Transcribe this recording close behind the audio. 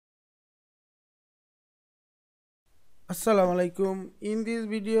Assalamu Walaikum. In this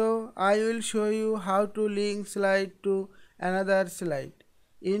video, I will show you how to link slide to another slide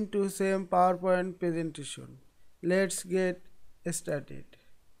into same PowerPoint presentation. Let's get started.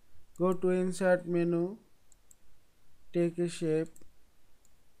 Go to Insert menu, take a shape,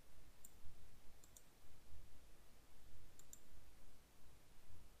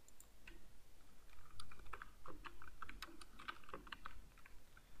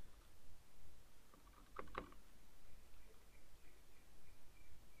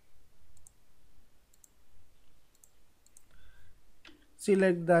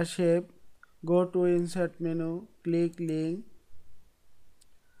 select the shape, go to Insert menu, click Link,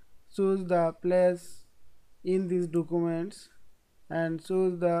 choose the place in these documents and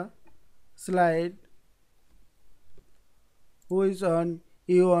choose the slide which one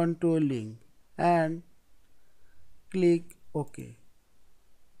you want to link and click OK.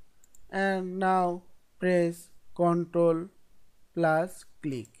 And now press Ctrl plus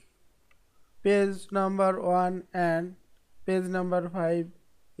click. Page number 1 and page number 5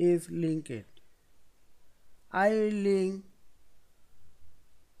 is linked. I will link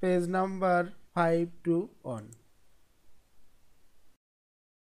page number 5 to 1.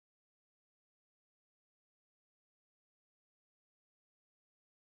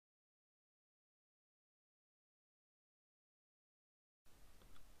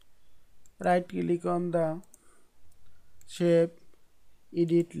 Right click on the shape,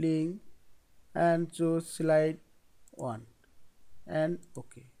 edit link and choose slide 1 and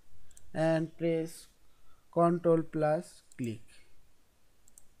OK and press Ctrl plus click.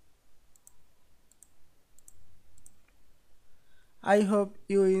 I hope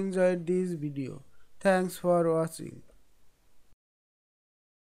you enjoyed this video. Thanks for watching.